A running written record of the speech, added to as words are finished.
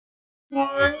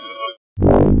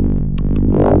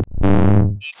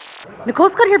Nicole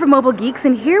Scott here for Mobile Geeks,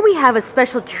 and here we have a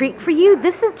special treat for you.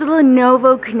 This is the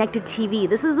Lenovo connected TV.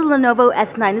 This is the Lenovo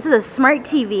S9. This is a smart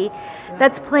TV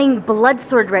that's playing Blood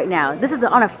Sword right now. This is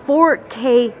on a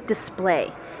 4K display.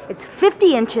 It's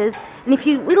 50 inches, and if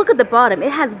we look at the bottom,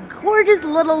 it has gorgeous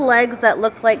little legs that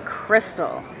look like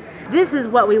crystal. This is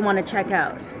what we want to check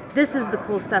out. This is the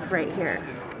cool stuff right here.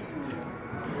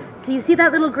 So you see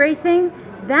that little gray thing?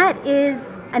 That is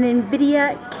an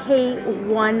Nvidia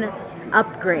K1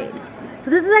 upgrade. So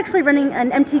this is actually running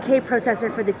an MTK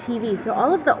processor for the TV. So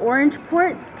all of the orange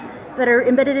ports that are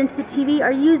embedded into the TV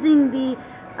are using the,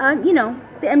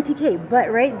 the MTK.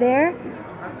 But right there,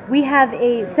 we have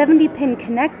a 70-pin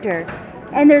connector,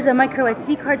 and there's a micro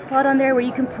SD card slot on there where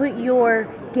you can put your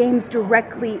games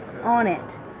directly on it.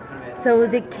 So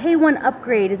the K1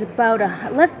 upgrade is about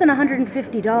less than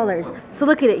 $150. So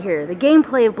look at it here. The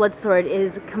gameplay of Blood Sword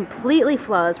is completely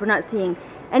flawless. We're not seeing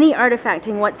any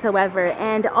artifacting whatsoever,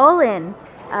 and all in,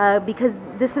 because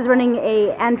this is running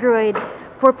a Android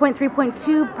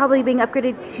 4.3.2, probably being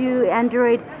upgraded to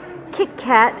Android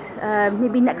KitKat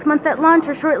maybe next month at launch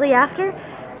or shortly after.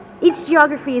 Each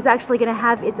geography is actually going to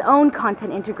have its own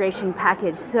content integration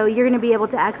package, so you're going to be able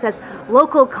to access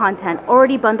local content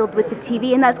already bundled with the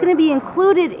TV, and that's going to be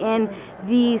included in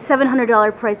the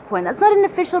 $700 price point. That's not an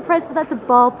official price, but that's a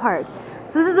ballpark.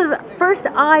 So this is the first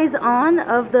eyes on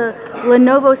of the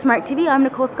Lenovo Smart TV. I'm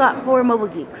Nicole Scott for Mobile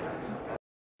Geeks.